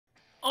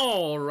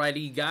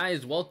Alrighty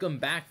guys, welcome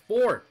back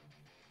for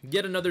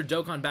yet another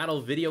Dokkan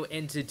Battle video,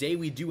 and today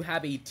we do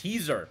have a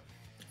teaser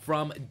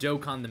from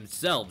Dokkan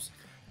themselves.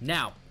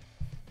 Now,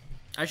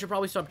 I should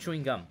probably stop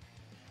chewing gum.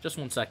 Just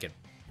 1 second.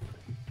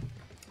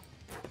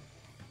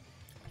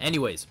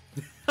 Anyways,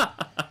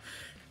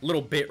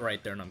 little bit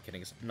right there. No, I'm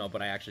kidding. No,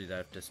 but I actually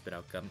have to spit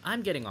out gum.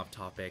 I'm getting off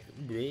topic.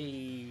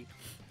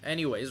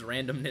 Anyways,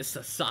 randomness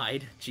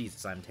aside.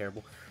 Jesus, I'm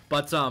terrible.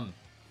 But,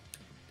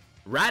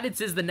 Raditz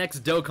is the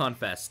next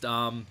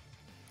Dokkanfest.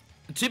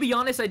 To be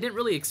honest, I didn't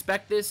really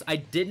expect this. I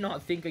did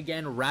not think,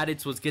 again,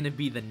 Raditz was going to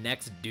be the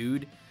next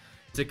dude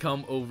to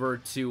come over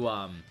to,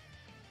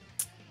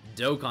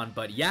 Dokkan.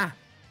 But yeah,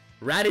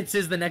 Raditz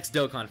is the next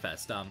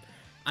Dokkanfest.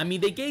 I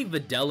mean, they gave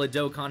Videl a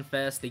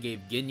Dokkanfest. They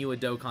gave Ginyu a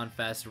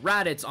Dokkanfest.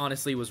 Raditz,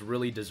 honestly, was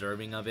really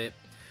deserving of it.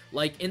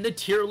 Like, in the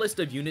tier list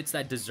of units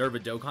that deserve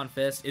a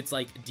Dokkanfest, it's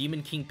like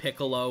Demon King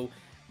Piccolo,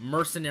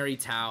 Mercenary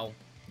Tao,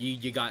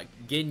 you got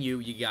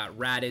Ginyu, you got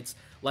Raditz,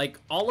 like,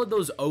 all of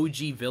those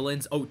OG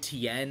villains,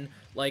 Tien,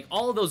 like,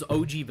 all of those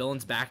OG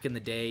villains back in the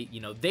day, you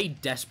know, they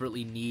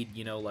desperately need,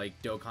 you know,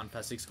 like,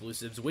 Dokkanfest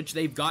exclusives, which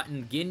they've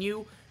gotten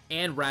Ginyu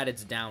and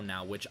Raditz down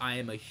now, which I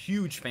am a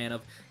huge fan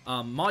of.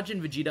 Majin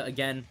Vegeta,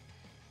 again,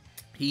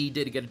 he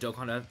did get a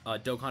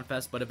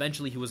Dokkanfest, but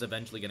eventually he was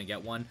going to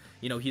get one.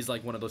 You know, he's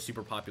like one of those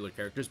super popular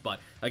characters, but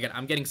again,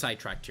 I'm getting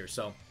sidetracked here,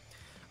 so...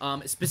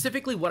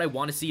 specifically, what I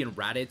want to see in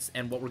Raditz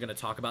and what we're going to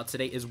talk about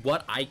today is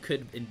what I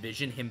could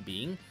envision him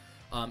being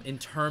in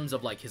terms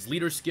of like his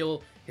leader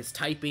skill, his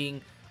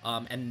typing,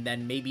 and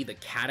then maybe the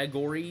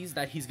categories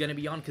that he's going to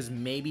be on, because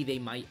maybe they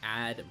might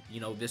add, you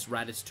know, this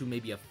Raditz to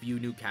maybe a few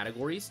new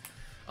categories.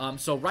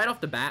 So right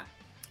off the bat,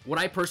 what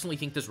I personally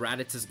think this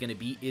Raditz is going to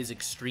be is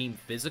Extreme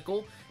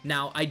Physical.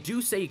 Now, I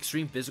do say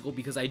Extreme Physical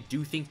because I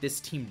do think this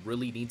team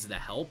really needs the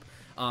help.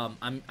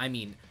 I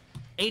mean,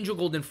 Angel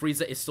Gold and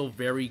Frieza is still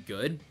very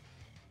good.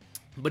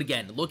 But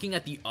again, looking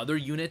at the other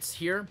units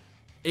here,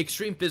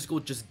 Extreme Physical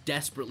just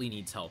desperately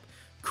needs help.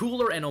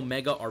 Cooler and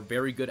Omega are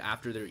very good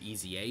after their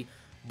EZA,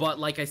 but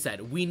like I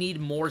said, we need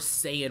more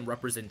Saiyan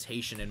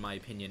representation, in my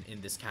opinion,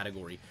 in this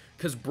category.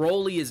 Because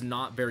Broly is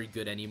not very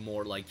good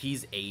anymore, like,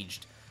 he's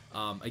aged.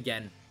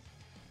 Again,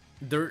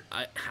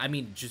 I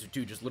mean,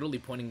 just literally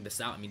pointing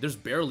this out, I mean, there's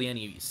barely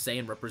any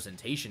Saiyan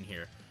representation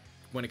here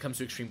when it comes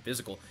to Extreme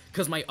Physical.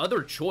 Because my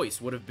other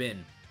choice would have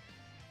been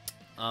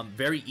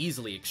very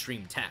easily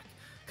Extreme Tech.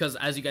 Because,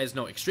 as you guys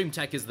know, Extreme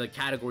Tech is the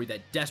category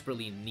that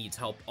desperately needs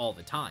help all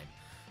the time.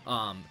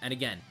 And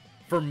again,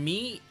 for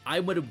me,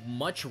 I would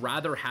much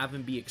rather have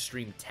him be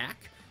Extreme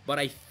Tech, but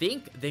I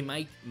think they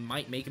might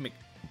make him,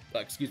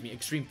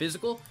 Extreme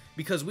Physical,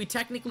 because we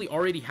technically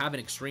already have an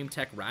Extreme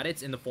Tech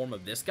Raditz in the form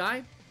of this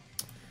guy.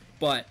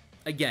 But,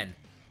 again,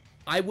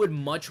 I would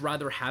much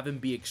rather have him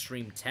be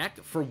Extreme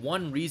Tech for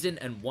one reason,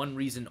 and one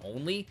reason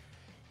only,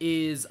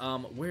 is,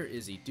 where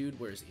is he? Dude,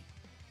 where is he?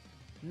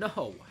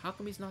 No, how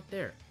come he's not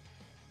there?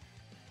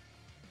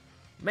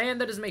 Man,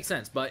 that doesn't make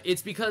sense, but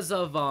it's because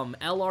of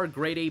LR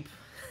Great Ape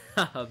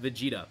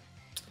Vegeta.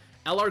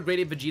 LR Great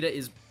Ape Vegeta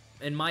is,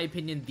 in my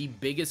opinion, the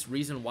biggest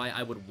reason why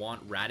I would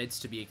want Raditz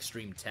to be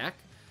Extreme Tech,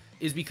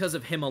 is because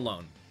of him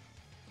alone.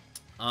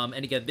 And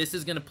again, this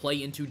is going to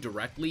play into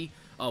directly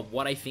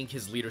what I think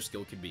his leader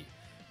skill could be.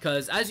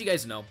 Because, as you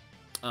guys know,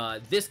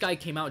 this guy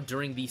came out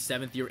during the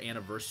 7th year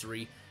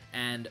anniversary,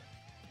 and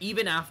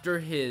even after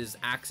his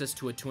access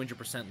to a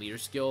 200% leader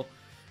skill,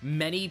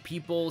 many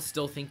people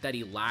still think that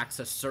he lacks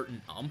a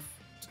certain oomph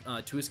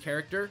to his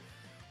character,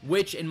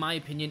 which, in my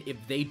opinion, if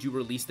they do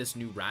release this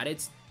new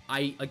Raditz,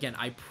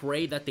 I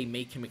pray that they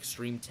make him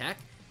Extreme Tech,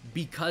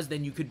 because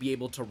then you could be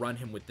able to run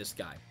him with this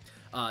guy.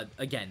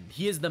 Again,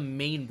 he is the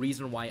main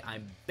reason why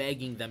I'm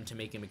begging them to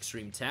make him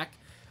Extreme Tech,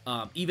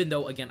 even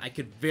though, again, I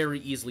could very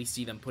easily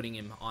see them putting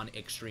him on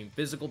Extreme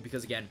Physical,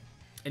 because, again,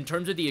 in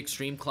terms of the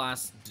Extreme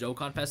Class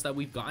Dokkanfest that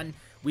we've gotten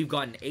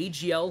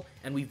AGL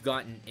and we've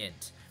gotten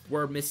Int.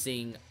 We're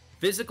missing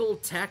Physical,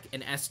 Tech,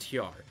 and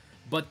STR.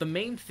 But the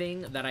main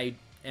thing that I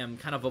am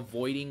kind of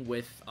avoiding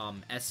with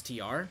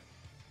STR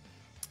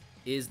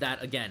is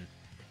that, again,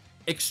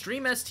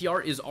 Extreme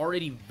STR is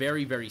already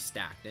very, very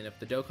stacked. And if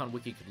the Dokkan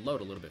Wiki could load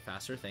a little bit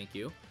faster, thank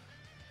you.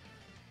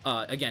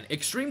 Again,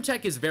 Extreme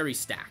Tech is very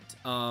stacked.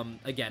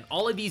 Again,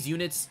 all of these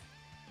units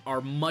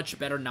are much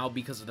better now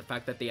because of the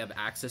fact that they have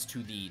access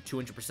to the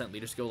 200%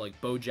 leader skill, like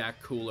Bojack,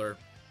 Cooler,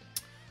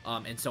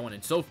 and so on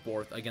and so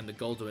forth. Again, the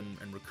Goldo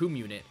and Raccoon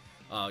unit.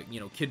 You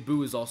know, Kid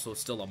Buu is also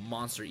still a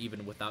monster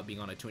even without being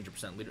on a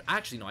 200% leader.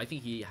 Actually, no, I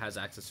think he has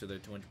access to the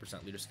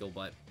 200% leader skill,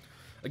 but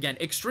again,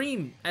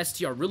 Extreme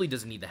STR really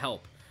doesn't need the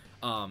help.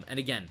 And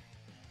again,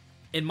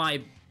 in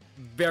my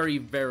very,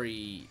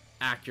 very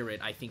accurate,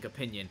 I think,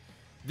 opinion,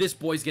 this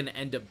boy's going to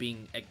end up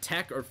being a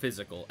Tech or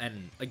Physical.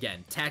 And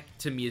again, Tech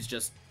to me is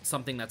just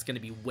something that's going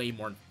to be way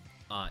more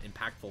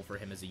impactful for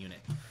him as a unit.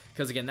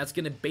 Because again, that's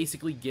going to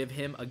basically give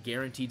him a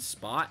guaranteed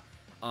spot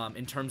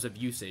in terms of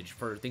usage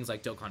for things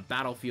like Dokkan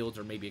Battlefields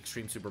or maybe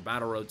Extreme Super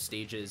Battle Road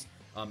stages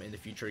in the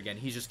future. Again,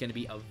 he's just going to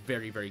be a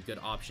very, very good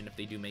option if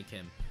they do make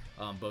him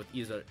both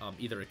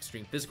either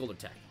Extreme Physical or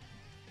Tech.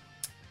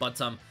 But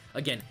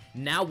again,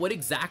 now what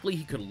exactly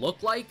he could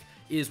look like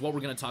is what we're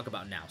going to talk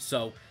about now.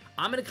 So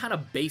I'm going to kind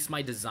of base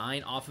my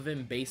design off of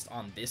him based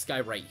on this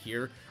guy right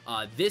here.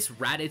 This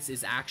Raditz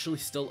is actually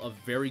still a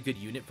very good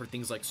unit for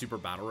things like Super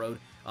Battle Road.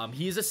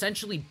 He is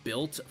essentially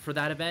built for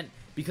that event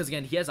because,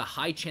 again, he has a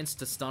high chance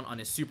to stun on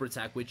his super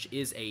attack, which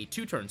is a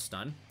 2-turn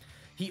stun.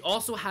 He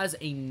also has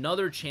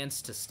another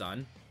chance to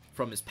stun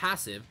from his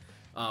passive,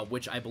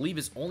 which I believe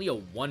is only a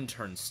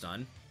 1-turn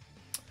stun.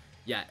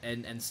 Yeah,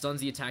 and stuns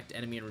the attacked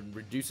enemy and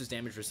reduces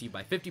damage received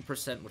by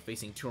 50% when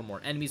facing 2 or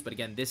more enemies, but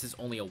again, this is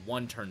only a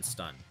 1-turn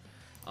stun.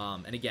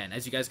 And again,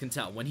 as you guys can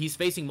tell, when he's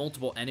facing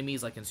multiple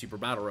enemies, like in Super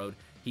Battle Road,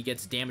 he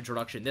gets damage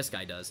reduction, this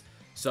guy does.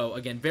 So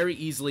again, very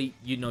easily,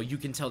 you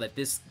can tell that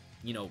this,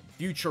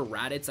 future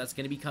Raditz that's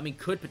going to be coming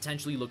could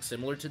potentially look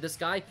similar to this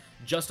guy,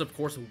 just of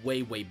course,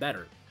 way, way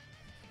better.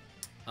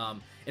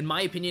 In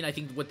my opinion, I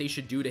think what they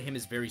should do to him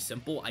is very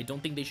simple. I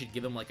don't think they should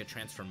give him like a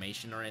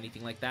transformation or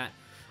anything like that.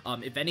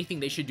 If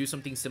anything, they should do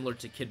something similar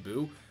to Kid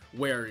Buu,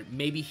 where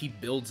maybe he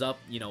builds up,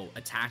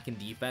 attack and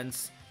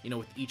defense,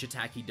 with each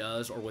attack he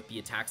does or with the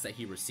attacks that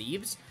he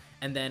receives,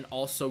 and then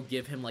also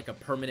give him like a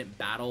permanent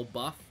battle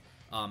buff,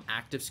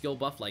 active skill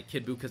buff like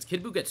Kid Buu, because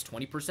Kid Buu gets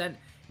 20%,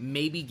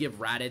 maybe give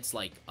Raditz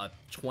like a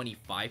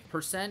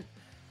 25%,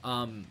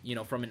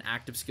 from an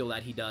active skill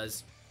that he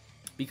does,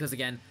 because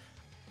again,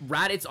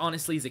 Raditz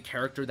honestly is a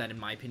character that in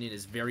my opinion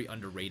is very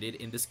underrated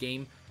in this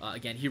game.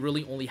 Again, he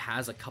really only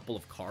has a couple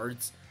of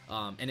cards,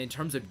 and in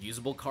terms of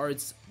usable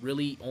cards,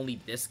 really only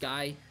this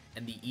guy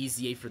and the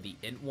EZA for the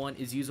Int one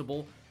is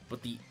usable,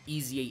 but the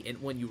EZA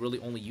Int one you really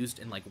only used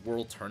in like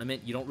World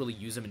Tournament. You don't really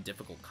use them in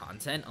difficult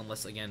content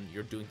unless, again,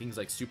 you're doing things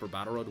like Super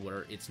Battle Road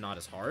where it's not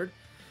as hard.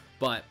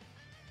 But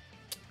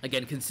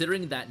again,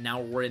 considering that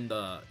now we're in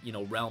the,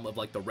 realm of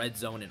like the red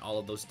zone and all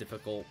of those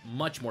difficult,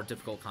 much more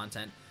difficult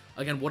content,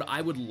 again, what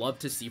I would love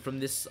to see from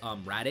this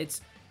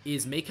Raditz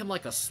is make him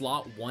like a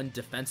slot 1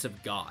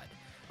 defensive god.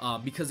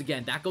 Because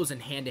again, that goes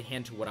in hand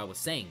to what I was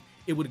saying.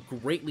 It would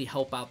greatly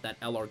help out that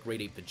LR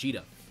Grade 8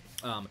 Vegeta.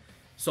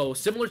 So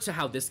similar to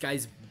how this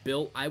guy's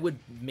built, I would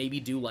maybe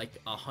do like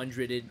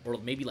 100 or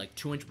maybe like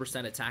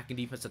 200% attack and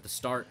defense at the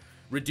start,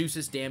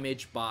 reduces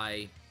damage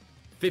by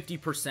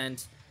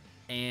 50%,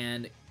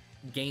 and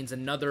gains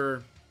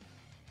another,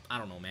 I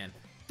don't know, man,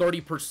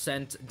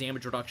 30%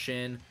 damage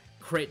reduction,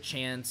 crit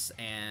chance,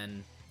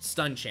 and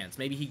stun chance.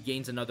 Maybe he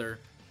gains another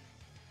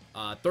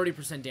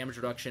 30% damage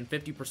reduction,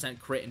 50%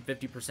 crit, and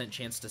 50%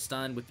 chance to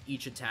stun with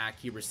each attack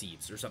he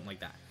receives, or something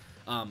like that.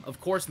 Of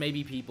course,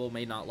 maybe people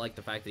may not like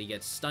the fact that he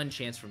gets stun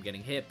chance from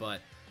getting hit,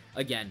 but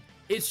again,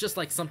 it's just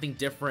like something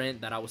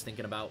different that I was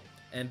thinking about,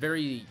 and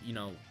very,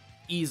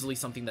 easily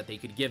something that they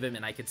could give him,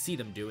 and I could see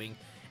them doing.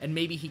 And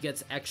maybe he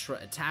gets extra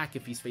attack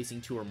if he's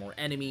facing 2 or more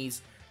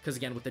enemies, because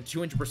again, with the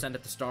 200%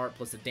 at the start,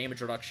 plus the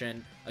damage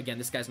reduction, again,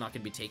 this guy's not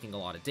going to be taking a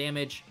lot of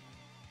damage.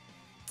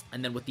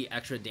 And then with the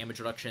extra damage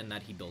reduction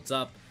that he builds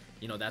up,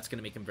 that's going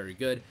to make him very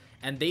good.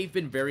 And they've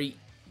been very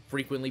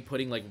frequently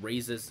putting like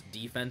raises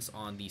defense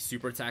on the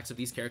super attacks of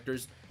these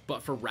characters,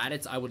 but for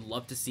Raditz, I would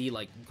love to see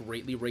like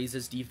greatly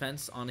raises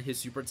defense on his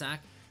super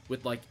attack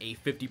with like a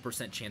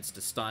 50% chance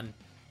to stun.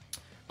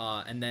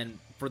 And then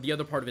for the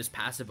other part of his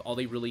passive, all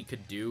they really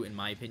could do, in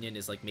my opinion,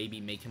 is like maybe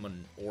make him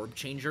an orb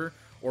changer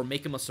or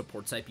make him a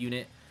support type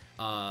unit.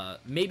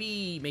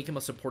 Maybe make him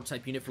a support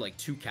type unit for like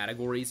 2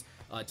 categories.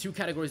 2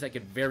 categories I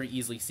could very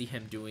easily see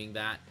him doing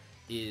that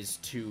is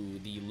to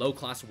the low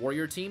class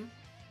warrior team,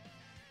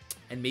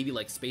 and maybe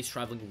like Space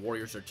Traveling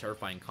Warriors or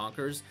Terrifying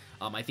Conquerors.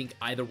 I think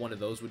either one of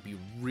those would be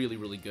really,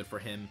 really good for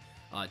him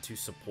to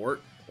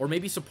support. Or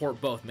maybe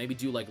support both. Maybe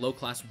do like Low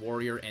Class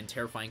Warrior and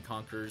Terrifying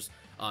Conquerors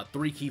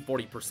 3-key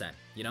 40%,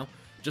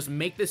 Just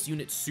make this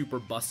unit super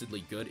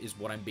bustedly good is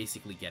what I'm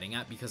basically getting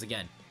at. Because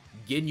again,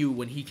 Ginyu,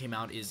 when he came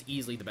out, is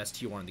easily the best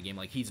T1 in the game.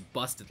 Like, he's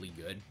bustedly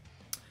good.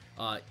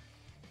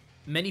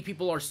 Many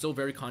people are still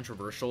very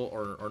controversial,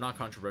 or not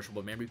controversial,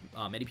 but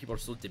many people are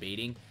still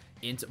debating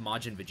into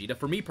Majin Vegeta.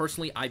 For me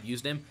personally, I've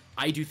used him.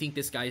 I do think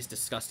this guy is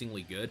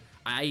disgustingly good.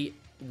 I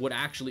would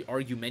actually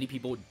argue many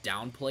people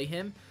downplay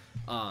him.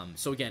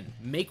 So again,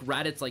 make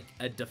Raditz like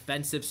a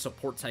defensive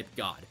support type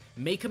god.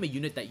 Make him a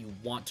unit that you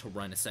want to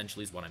run,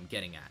 essentially, is what I'm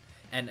getting at.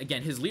 And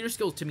again, his leader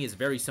skill to me is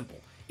very simple.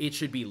 It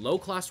should be low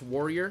class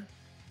warrior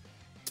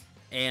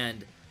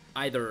and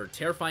either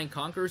Terrifying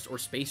Conquerors or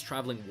Space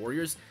Traveling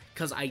Warriors,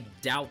 because I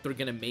doubt they're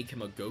going to make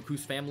him a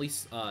Goku's family,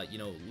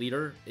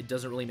 leader. It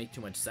doesn't really make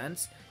too much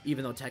sense,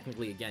 even though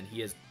technically, again,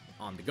 he is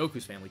on the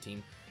Goku's family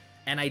team.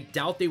 And I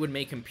doubt they would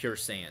make him Pure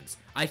Saiyans.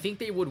 I think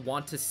they would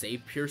want to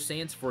save Pure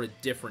Saiyans for a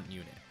different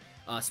unit.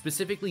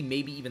 Specifically,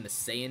 maybe even the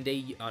Saiyan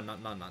Day,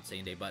 not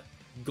Saiyan Day, but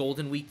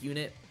Golden Week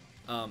unit.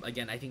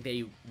 Again, I think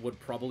they would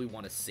probably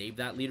want to save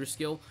that leader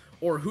skill.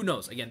 Or who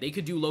knows, again, they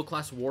could do Low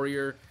Class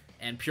Warrior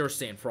and Pure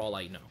Saiyan for all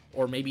I know.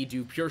 Or maybe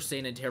do Pure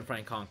Saiyan and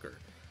Terrifying Conquerors.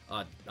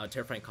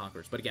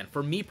 But again,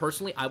 for me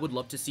personally, I would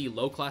love to see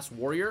Low Class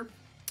Warrior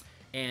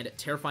and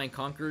Terrifying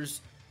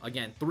Conquerors.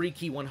 Again,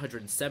 3-key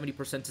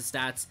 170% to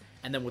stats,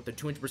 and then with the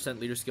 200%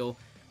 leader skill,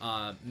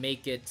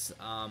 make it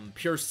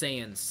Pure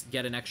Saiyans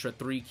get an extra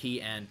 3-key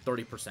and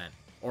 30%.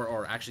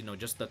 or actually no,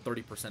 just the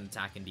 30%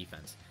 attack and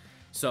defense.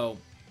 So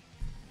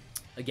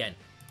again,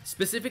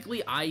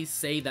 specifically I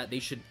say that they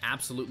should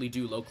absolutely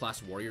do low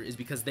class warrior is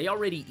because they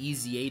already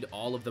easy-a'd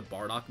all of the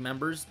Bardock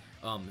members,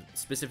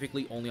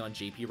 specifically only on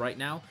JP right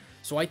now.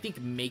 So I think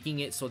making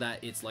it so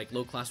that it's like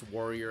low class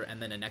warrior and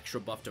then an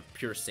extra buff to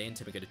pure Saiyan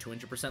to make it a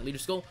 200% leader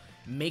skill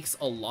makes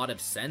a lot of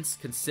sense,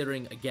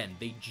 considering again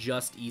they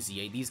just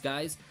easy-a'd these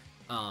guys.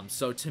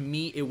 So to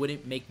me it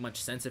wouldn't make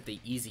much sense if they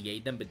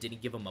easy-a'd them but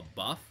didn't give them a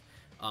buff.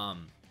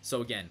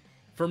 So again,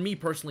 for me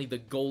personally,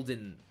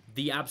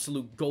 the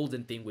absolute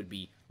golden thing would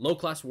be low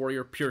class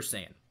warrior, pure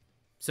Saiyan.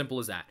 Simple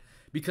as that.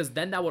 Because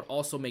then that would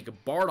also make a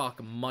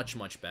Bardock much,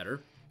 much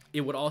better.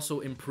 It would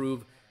also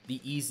improve the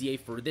EZA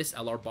for this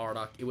LR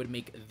Bardock. It would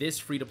make this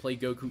free-to-play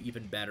Goku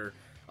even better.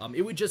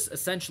 It would just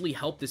essentially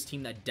help this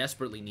team that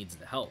desperately needs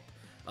the help.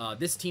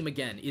 This team,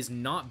 again, is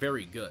not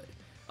very good.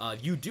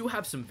 You do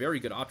have some very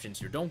good options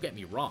here, don't get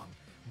me wrong.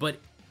 But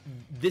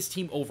this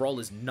team overall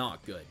is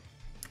not good.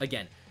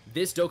 Again,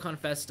 this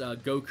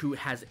Dokkanfest Goku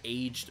has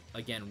aged,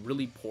 again,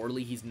 really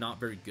poorly. He's not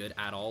very good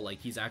at all.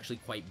 Like, he's actually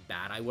quite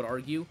bad, I would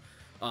argue.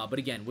 But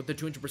again, with the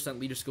 200%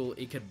 leader skill,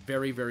 it could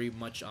very, very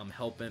much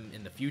help him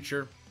in the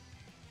future.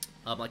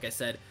 Like I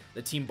said,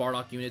 the Team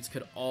Bardock units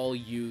could all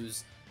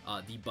use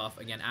the buff.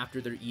 Again, after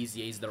their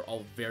EZAs, they're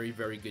all very,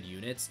 very good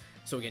units.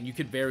 So again, you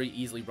could very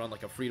easily run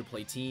like a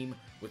free-to-play team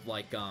with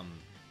like,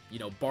 you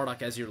know,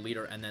 Bardock as your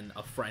leader and then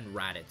a friend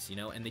Raditz, you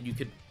know, and then you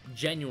could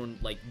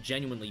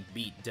genuinely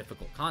beat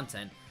difficult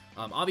content.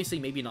 Obviously,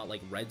 maybe not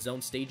like red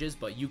zone stages,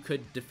 but you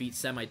could defeat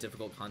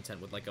semi-difficult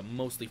content with like a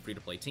mostly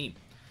free-to-play team.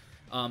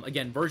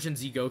 Again, version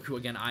Z Goku,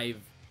 again,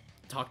 I've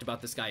talked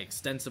about this guy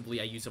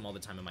extensively. I use him all the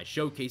time in my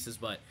showcases,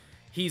 but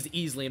he's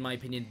easily, in my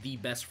opinion, the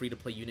best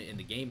free-to-play unit in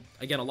the game.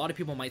 Again, a lot of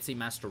people might say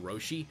Master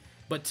Roshi,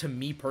 but to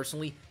me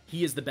personally,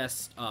 he is the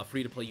best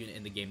free-to-play unit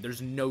in the game.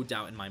 There's no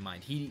doubt in my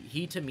mind.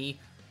 He to me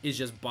is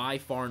just by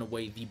far and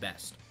away the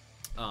best.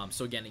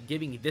 So again,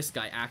 giving this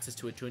guy access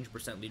to a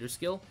 200% leader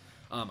skill,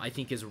 I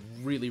think is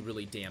really,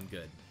 really damn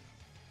good.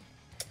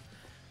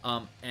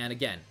 And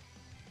again,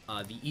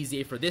 the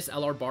EZA for this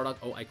LR Bardock,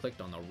 oh, I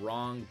clicked on the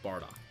wrong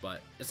Bardock,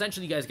 but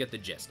essentially you guys get the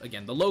gist.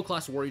 Again, the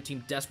low-class warrior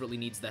team desperately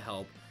needs the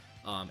help,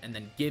 and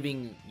then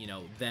giving, you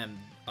know, them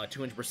a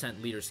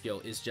 200% leader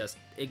skill is just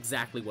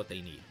exactly what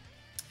they need.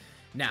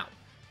 Now,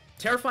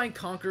 Terrifying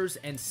Conquerors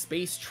and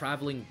Space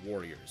Traveling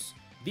Warriors.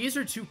 These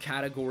are two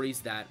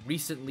categories that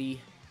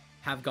recently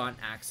have gotten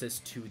access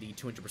to the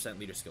 200%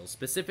 leader skills,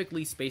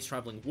 specifically Space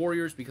Traveling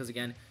Warriors, because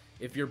again,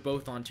 if you're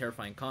both on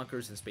Terrifying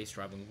Conquerors and Space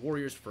Traveling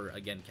Warriors for,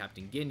 again,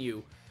 Captain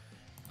Ginyu,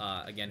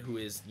 again, who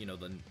is, you know,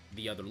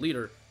 the other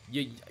leader,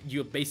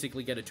 you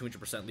basically get a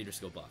 200% leader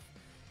skill buff.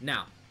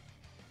 Now,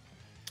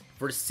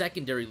 for a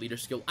secondary leader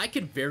skill, I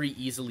could very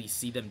easily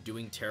see them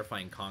doing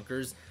Terrifying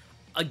Conquerors.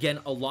 Again,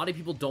 a lot of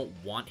people don't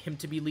want him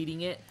to be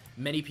leading it.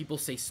 Many people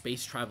say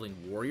Space Traveling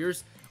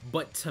Warriors,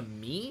 but to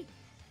me,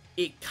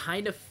 it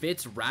kind of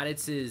fits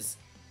Raditz's,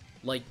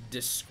 like,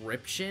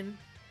 description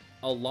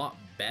a lot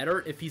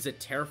better if he's a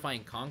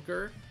Terrifying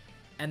Conqueror,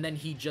 and then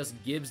he just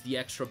gives the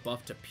extra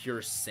buff to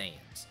pure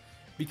Saiyans.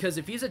 Because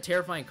if he's a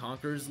Terrifying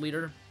Conquerors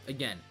leader,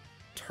 again,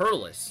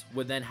 Turles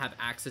would then have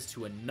access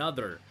to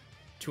another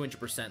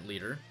 200%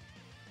 leader.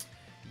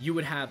 You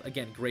would have,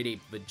 again, Grade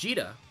 8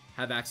 Vegeta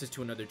have access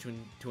to another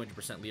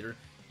 200% leader.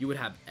 You would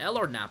have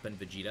LR Nappa and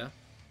Vegeta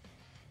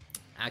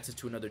access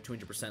to another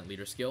 200%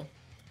 leader skill.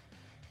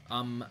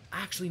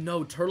 Actually,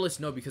 no, Turles,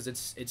 no, because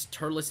it's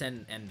Turles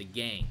and the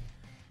gang.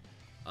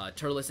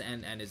 Turles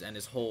and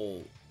his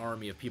whole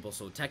army of people,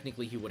 so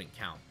technically he wouldn't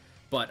count.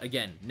 But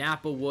again,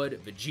 Nappa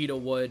would, Vegeta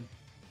would.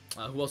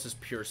 Who else is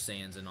pure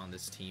Saiyans in on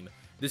this team?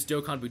 This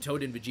Dokkan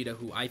Butoden Vegeta,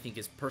 who I think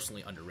is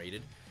personally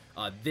underrated.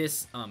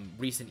 This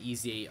recent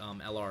EZA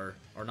LR,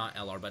 or not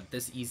LR, but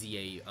this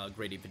EZA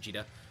Grade 8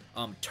 Vegeta.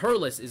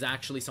 Turles is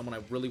actually someone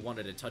I really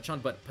wanted to touch on,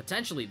 but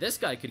potentially this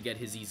guy could get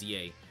his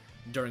EZA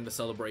during the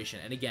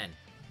celebration. And again,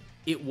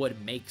 it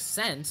would make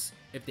sense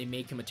if they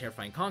make him a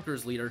Terrifying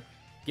Conquerors leader,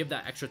 give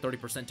that extra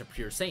 30% to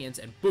pure Saiyans,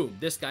 and boom,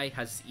 this guy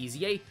has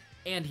EZA,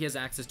 and he has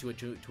access to a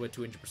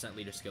 200%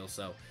 leader skill.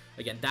 So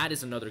again, that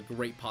is another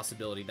great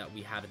possibility that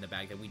we have in the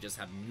bag that we just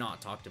have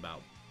not talked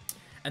about.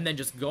 And then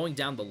just going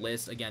down the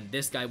list, again,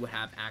 this guy would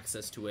have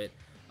access to it.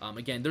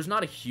 Again, there's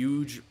not a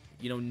huge,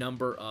 you know,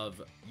 number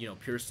of, you know,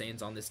 pure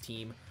Saiyans on this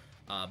team,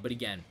 but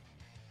again,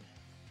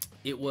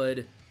 it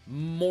would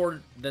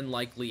more than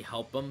likely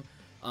help them.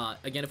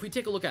 Again, if we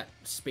take a look at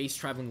Space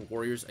Traveling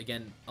Warriors,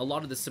 again, a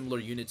lot of the similar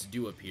units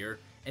do appear,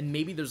 and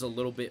maybe there's a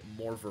little bit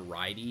more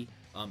variety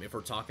if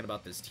we're talking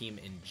about this team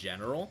in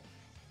general.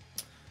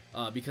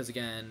 Because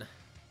again,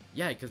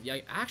 yeah,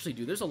 actually,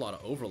 dude, there's a lot of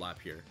overlap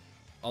here.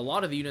 A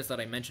lot of the units that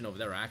I mentioned over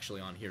there are actually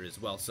on here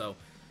as well. So,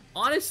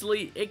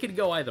 honestly, it could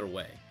go either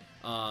way.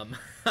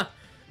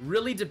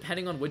 Really,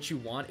 depending on what you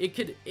want, it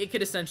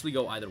could essentially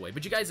go either way.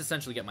 But you guys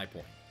essentially get my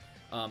point.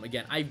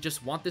 Again, I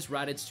just want this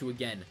Raditz to,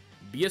 again,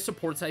 be a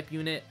support type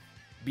unit,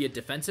 be a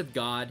defensive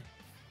god,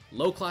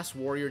 low class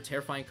warrior,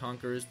 Terrifying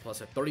Conquerors, plus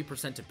a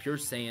 30% to pure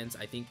Saiyans,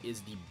 I think is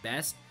the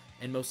best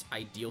and most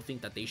ideal thing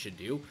that they should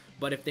do.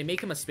 But if they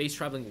make him a space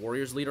traveling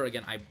warriors leader,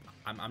 again,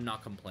 I'm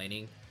not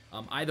complaining.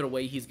 Either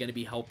way, he's going to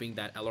be helping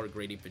that LR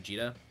grading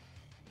Vegeta,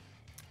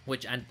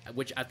 which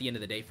at the end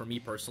of the day, for me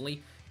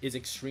personally, is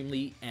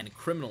extremely and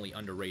criminally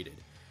underrated.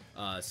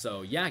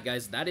 So yeah,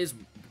 guys, that is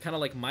kind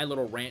of like my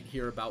little rant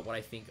here about what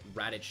I think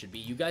Raditz should be.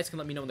 You guys can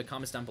let me know in the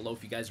comments down below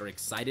if you guys are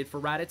excited for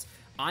Raditz.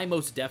 I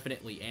most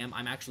definitely am.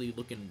 I'm actually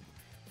looking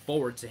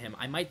forward to him.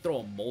 I might throw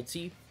a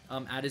multi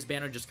at his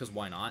banner just because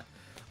why not?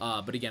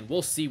 But again,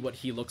 we'll see what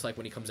he looks like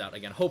when he comes out.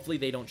 Again, hopefully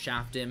they don't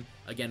shaft him.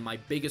 Again, my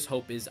biggest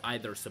hope is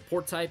either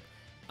support type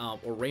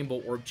or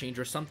Rainbow Orb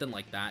Changer, something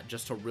like that,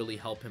 just to really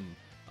help him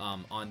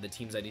on the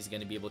teams that he's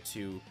going to be able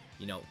to,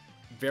 you know,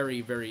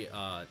 very, very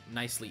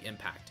nicely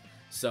impact.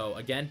 So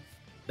again,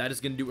 that is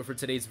going to do it for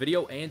today's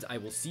video, and I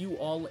will see you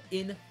all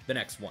in the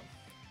next one.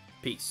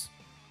 Peace.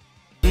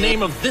 The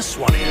name of this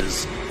one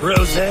is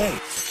Rosé.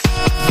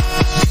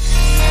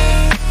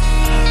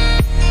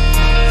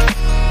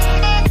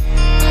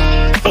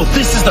 Oh,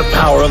 this is the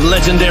power of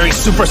legendary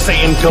Super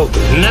Saiyan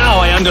Goku. Now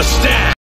I understand.